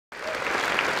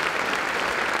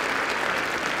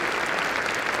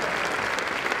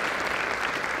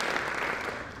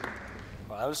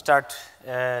I'll start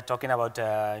talking about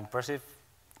impressive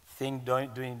thing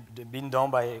being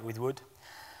done with wood.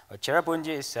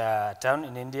 Cherrapunji is a town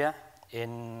in India.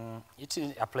 It's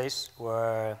a place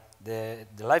where the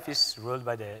life is ruled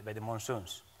by the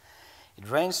monsoons. It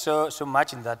rains so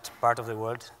much in that part of the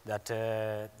world that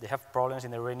they have problems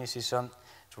in the rainy season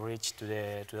to reach to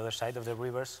the other side of the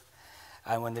rivers.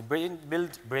 And when they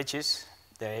build bridges,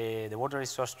 the water is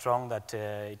so strong that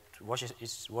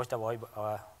it's washed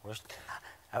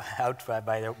out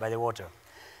by the water.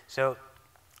 So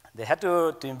they had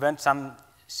to invent some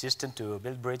system to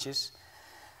build bridges.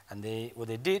 And what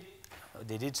they did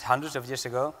hundreds of years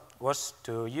ago, was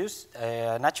to use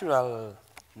natural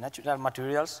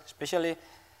materials, especially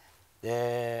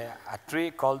a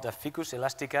tree called the Ficus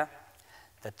elastica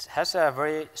that has a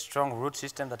very strong root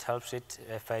system that helps it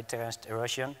fight against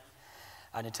erosion.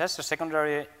 And it has a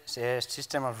secondary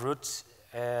system of roots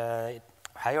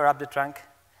higher up the trunk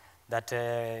that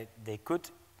they could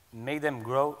make them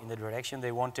grow in the direction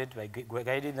they wanted by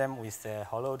guiding them with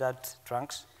hollowed out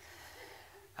trunks.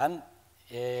 And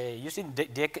using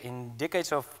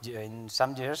in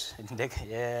some years,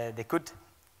 they could,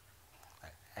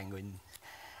 I'm going,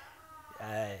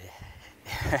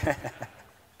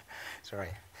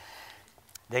 sorry.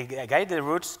 They guide the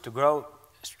roots to grow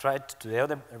straight to the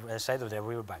other side of the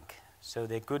riverbank. So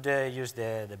they could use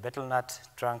the betel nut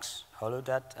trunks, hollowed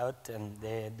that out, and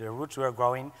the roots were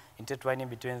growing, intertwining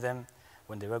between them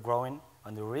when they were growing.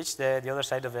 When they reached the other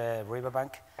side of the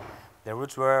riverbank, the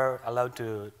roots were allowed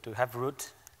to have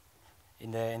root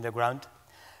in the ground,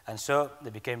 and so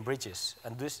they became bridges.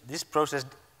 And this process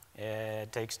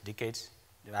takes decades,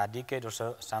 a decade or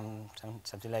so,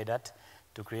 something like that,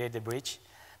 to create the bridge.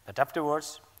 But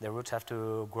afterwards, the roots have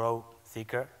to grow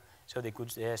thicker, so they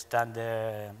could withstand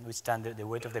the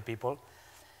weight of the people,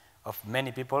 of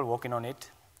many people walking on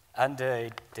it, and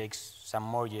it takes some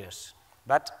more years.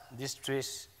 But this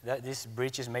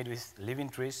bridge is made with living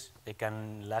trees. They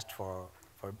can last for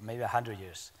maybe 100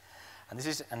 years. And this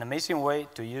is an amazing way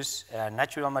to use a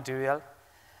natural material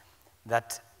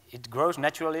that it grows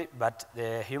naturally, but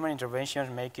the human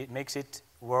intervention makes it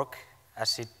work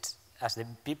as the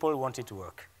people want it to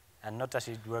work, and not as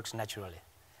it works naturally.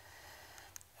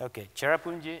 Okay,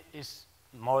 Cherrapunji is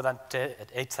more than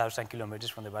 8,000 kilometers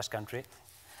from the Basque Country,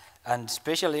 and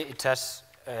especially it has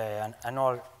an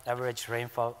annual average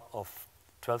rainfall of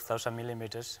 12,000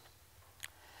 millimeters,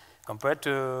 compared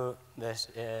to the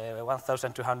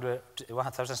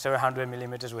 1,700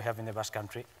 millimeters we have in the Basque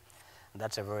Country.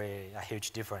 That's a huge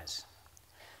difference.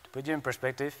 To put you in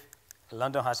perspective,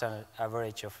 London has an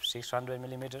average of 600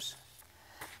 millimeters,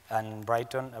 and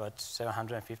Brighton about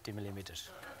 750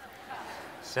 millimeters.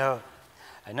 So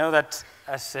I know that,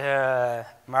 as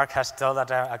Mark has told,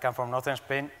 that I come from northern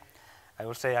Spain. I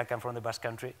will say I come from the Basque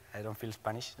Country. I don't feel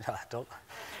Spanish at all.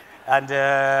 And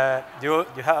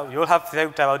you'll have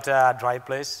thought about a dry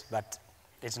place, but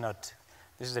it's not.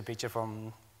 This is a picture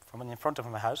from in front of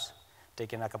my house,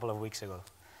 taken a couple of weeks ago.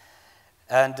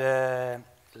 And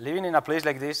living in a place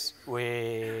like this,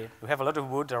 we have a lot of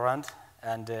wood around,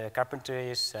 and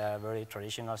carpentry is a very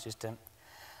traditional system.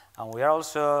 And we are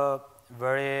also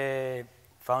very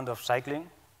fond of cycling,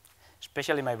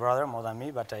 especially my brother, more than me,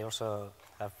 but I also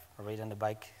have ridden the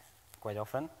bike quite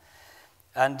often.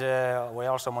 And we're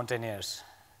also mountaineers,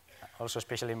 also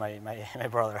especially my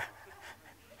brother.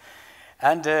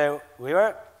 And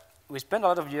we spent a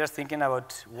lot of years thinking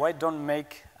about why don't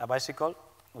make a bicycle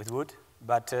with wood,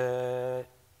 but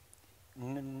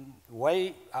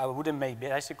why I wouldn't make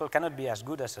bicycle cannot be as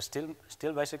good as a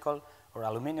steel bicycle or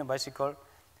aluminum bicycle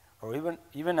or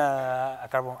even a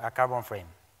carbon frame.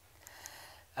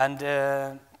 And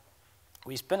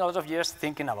we spent a lot of years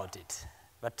thinking about it,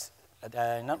 but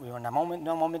in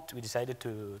no moment we decided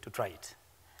to try it.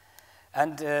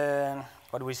 And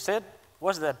what we said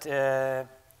was that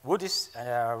wood is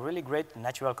a really great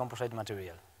natural composite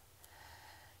material.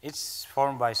 It's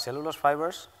formed by cellulose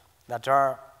fibers that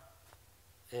are,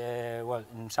 well,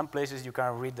 in some places you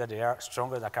can read that they are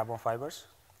stronger than carbon fibers.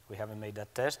 We haven't made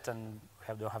that test, and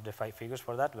we don't have the figures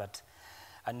for that,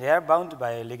 and they are bound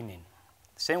by lignin.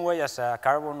 The same way as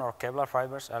carbon or Kevlar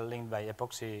fibers are linked by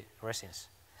epoxy resins.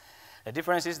 The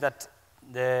difference is that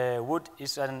the wood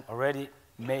is an already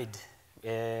made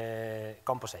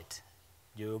composite.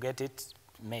 You get it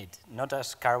made, not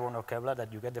as carbon or Kevlar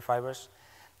that you get the fibers,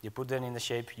 you put them in the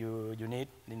shape you need,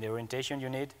 in the orientation you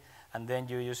need, and then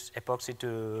you use epoxy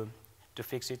to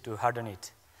fix it, to harden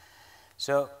it.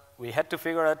 So we had to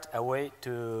figure out a way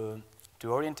to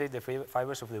orientate the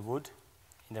fibers of the wood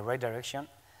in the right direction,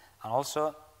 and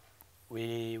also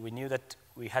we knew that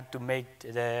we had to make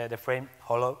the frame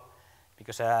hollow,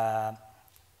 because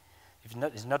If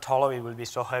it's not hollow, it will be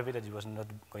so heavy that it was not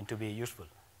going to be useful.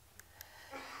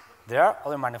 There are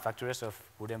other manufacturers of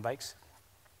wooden bikes,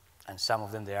 and some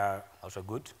of them they are also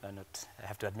good. I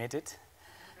have to admit it.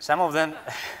 Some of them,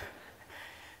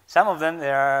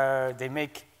 they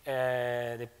make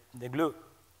they glue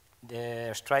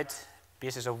the straight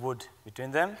pieces of wood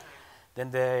between them. Then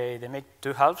they make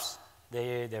two halves.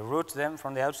 They root them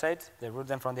from the outside. They root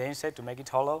them from the inside to make it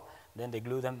hollow. Then they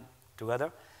glue them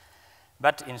together.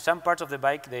 But in some parts of the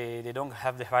bike, they don't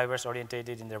have the fibers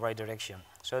orientated in the right direction.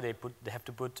 So they have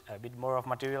to put a bit more of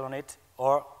material on it,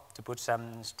 or to put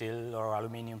some steel or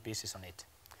aluminum pieces on it.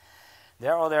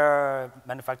 There are other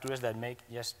manufacturers that make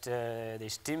just, they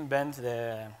steam bend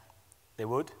the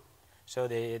wood, so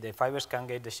the fibers can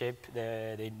get the shape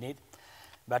they need,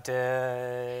 but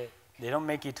they don't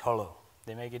make it hollow.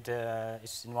 They make it,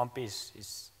 it's in one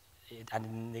piece,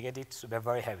 and they get it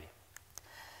very heavy.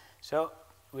 So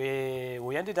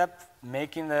we ended up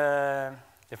making the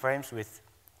frames with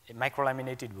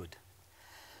microlaminated wood.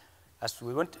 As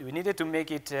we needed to make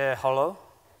it hollow,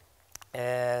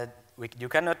 we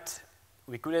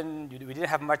didn't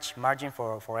have much margin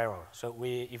for error. So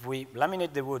if we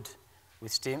laminate the wood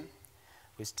with steam,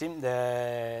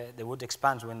 the wood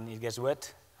expands when it gets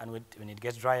wet, and when it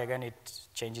gets dry again, it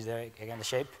changes again the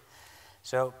shape.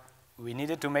 So we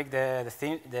needed to make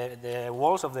the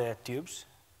walls of the tubes.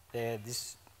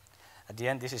 At the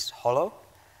end, this is hollow,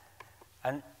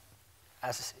 and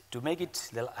to make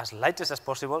it as light as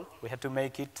possible, we had to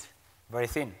make it very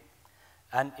thin.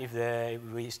 And if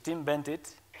we steam bend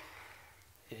it,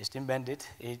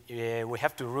 we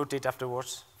have to root it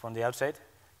afterwards from the outside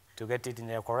to get it in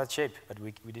the correct shape, but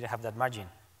we didn't have that margin.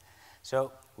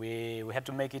 So we had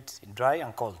to make it dry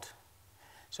and cold.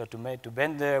 So to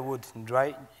bend the wood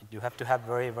dry, you have to have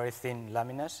very, very thin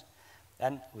laminas,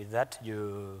 and with that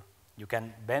you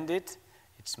can bend it.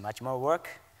 It's much more work.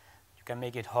 You can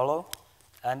make it hollow,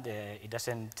 and it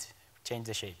doesn't change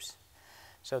the shapes.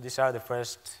 So these are the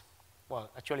first, well,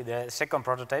 actually the second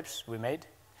prototypes we made.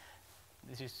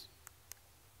 This is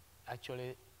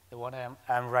actually the one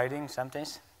I'm riding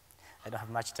sometimes. I don't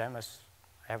have much time as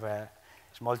I have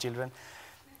small children.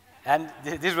 And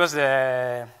this was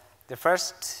the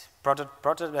first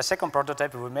the second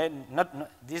prototype we made.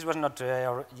 This was not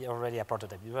already a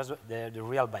prototype. It was the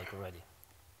real bike already.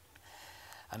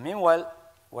 And meanwhile,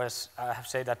 I have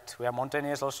said that we are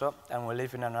mountaineers also, and we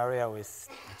live in an area with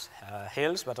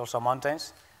hills, but also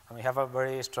mountains, and we have a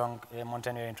very strong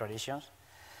mountaineering traditions.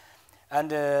 And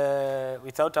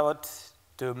we thought about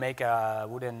to make a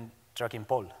wooden trekking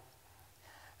pole.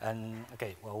 And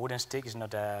okay, well, wooden stick is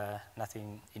not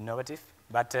nothing innovative,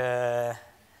 but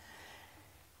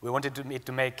we wanted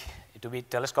it to be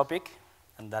telescopic,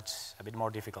 and that's a bit more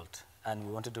difficult. And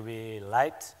we wanted to be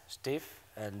light, stiff,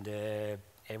 and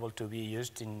able to be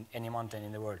used in any mountain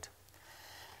in the world.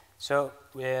 So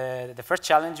the first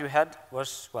challenge we had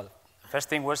was, well, the first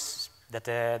thing was that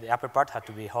the upper part had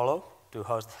to be hollow to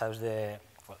house the,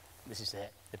 well, this is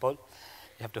the pole.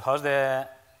 You have to house the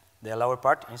lower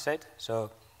part inside, so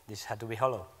this had to be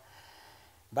hollow.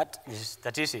 But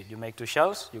that's easy. You make two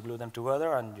shells, you glue them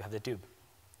together, and you have the tube.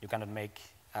 You cannot make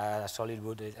a solid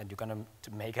wood, and you cannot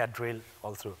make a drill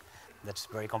all through. That's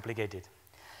very complicated.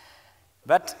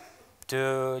 But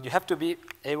you have to be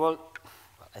able, well,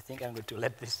 I think I'm going to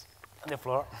let this on the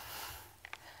floor.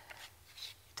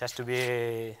 It has to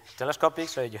be telescopic,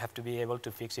 so you have to be able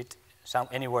to fix it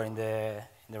anywhere in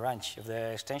the range of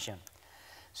the extension.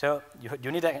 So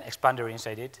you need an expander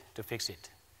inside it to fix it.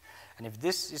 And if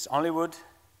this is only wood,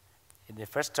 in the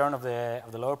first turn of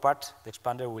the lower part, the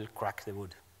expander will crack the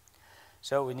wood.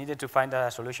 So we needed to find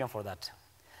a solution for that.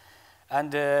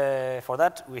 And for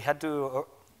that, we had to,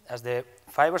 as the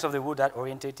fibers of the wood are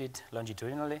orientated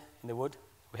longitudinally in the wood,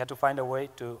 we had to find a way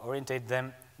to orientate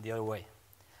them the other way.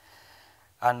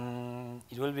 And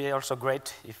it will be also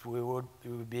great if we would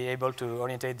be able to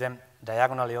orientate them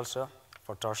diagonally also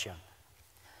for torsion.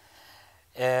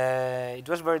 It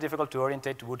was very difficult to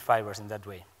orientate wood fibers in that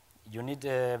way. You need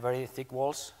very thick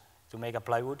walls to make a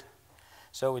plywood.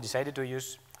 So we decided to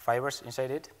use fibers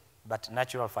inside it, but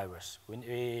natural fibers.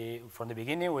 From the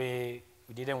beginning, we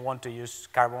didn't want to use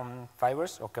carbon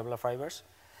fibers or Kevlar fibers,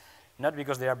 not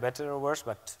because they are better or worse,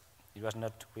 but it was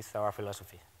not with our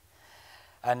philosophy.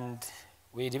 And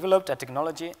we developed a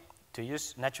technology to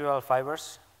use natural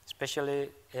fibers, especially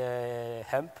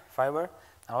hemp fiber,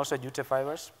 and also jute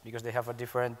fibers, because they have a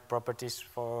different properties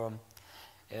for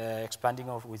expanding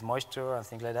with moisture and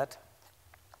things like that.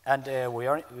 And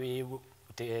we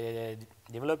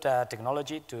developed a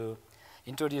technology to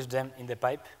introduce them in the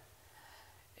pipe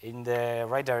in the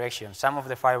right direction. Some of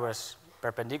the fibers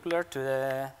perpendicular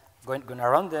to going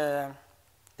around the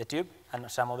tube and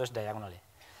some others diagonally.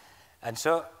 And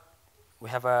so we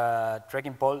have a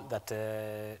trekking pole that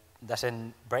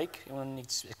doesn't break when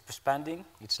it's expanding.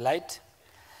 It's light.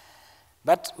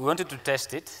 But we wanted to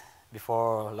test it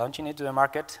before launching it to the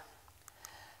market.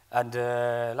 And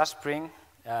last spring,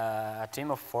 a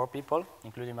team of 4 people,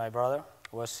 including my brother,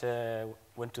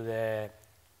 went to the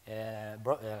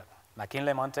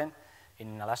McKinley Mountain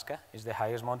in Alaska. It's the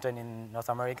highest mountain in North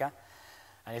America.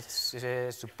 And it's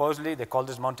supposedly the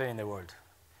coldest mountain in the world.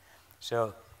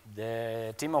 So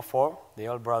the team of 4, they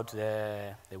all brought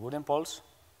the wooden poles.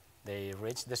 They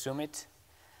reached the summit.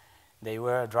 They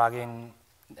were dragging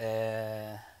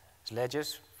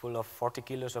sledges full of 40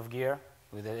 kilos of gear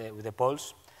with the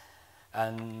poles.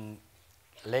 And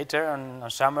later on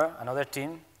summer, another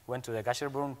team went to the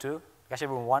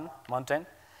Gasherbrum 1 mountain.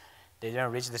 They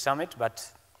didn't reach the summit,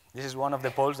 but this is one of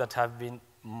the poles that have been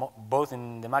both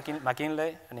in the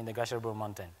McKinley and in the Gasherbrum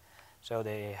mountain. So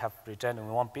they have returned in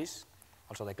one piece,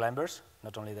 also the climbers,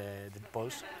 not only the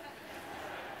poles.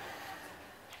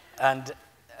 And,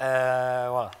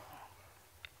 well,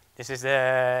 this is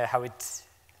how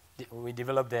we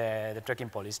developed the trekking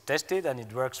pole. It's tested and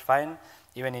it works fine,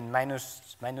 even in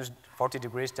minus 40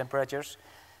 degrees temperatures,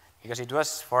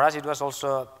 because for us it was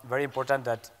also very important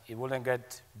that it wouldn't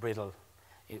get brittle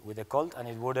with the cold, and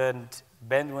it wouldn't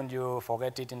bend when you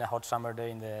forget it in a hot summer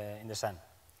day in the sun.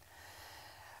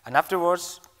 And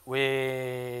afterwards,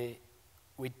 we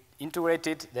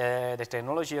integrated the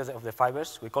technology of the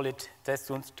fibers. We call it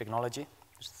TEDxBrighton technology.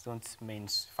 Thunt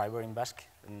means fiber in Basque,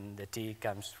 and the T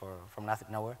comes from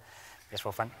nowhere, just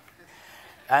for fun.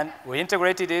 And we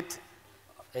integrated it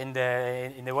in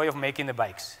the way of making the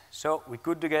bikes. So we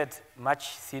could get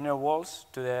much thinner walls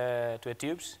to the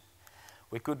tubes.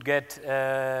 We could get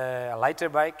a lighter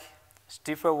bike,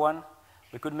 stiffer one.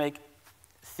 We could make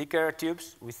thicker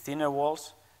tubes with thinner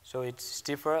walls, so it's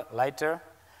stiffer, lighter.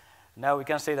 Now we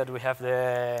can say that we have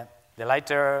the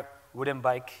lighter wooden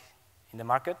bike in the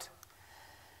market.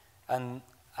 And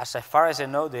as far as I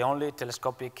know, the only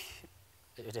telescopic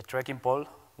trekking pole,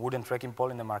 wooden trekking pole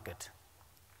in the market.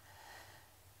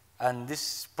 And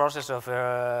this process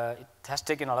it has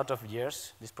taken a lot of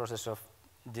years, this process of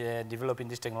developing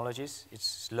these technologies. It's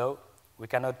slow. We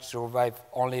cannot survive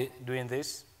only doing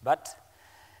this, but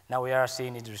now we are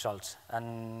seeing its results.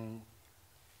 And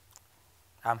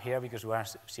I'm here because we are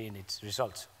seeing its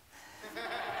results.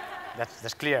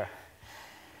 That's clear.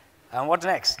 And what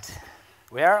next?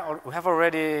 We have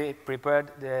already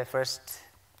prepared the first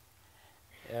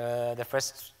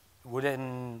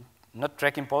wooden, not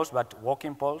trekking poles, but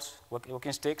walking poles,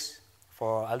 walking sticks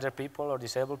for elder people or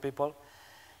disabled people.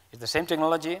 It's the same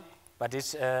technology, but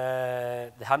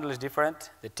the handle is different.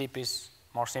 The tip is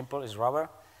more simple, it's rubber.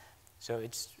 So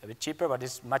it's a bit cheaper, but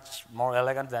it's much more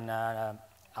elegant than an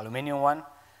aluminum one.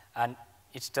 And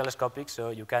it's telescopic,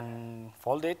 so you can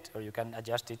fold it or you can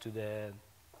adjust it to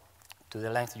the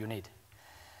length you need.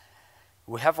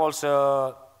 We have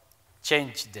also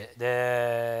changed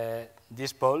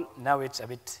this pole. Now it's a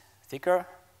bit thicker,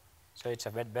 so it's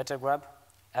a bit better grab,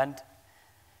 and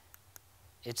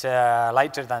it's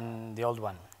lighter than the old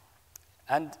one.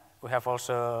 And we have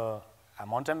also a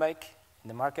mountain bike in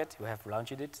the market. We have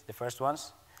launched it, the first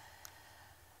ones.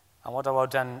 And what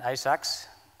about an ice axe?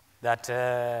 That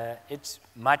it's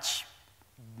much,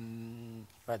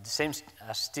 but the same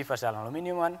as stiff as an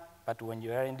aluminum one, but when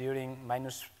you are enduring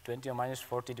minus 20 or minus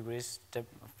 40 degrees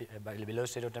below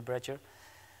zero temperature,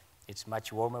 it's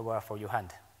much warmer for your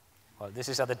hand. Well, this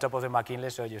is at the top of the McKinley,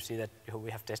 so you see that we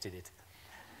have tested it.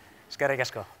 Eskerrik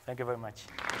asko. Thank you very much.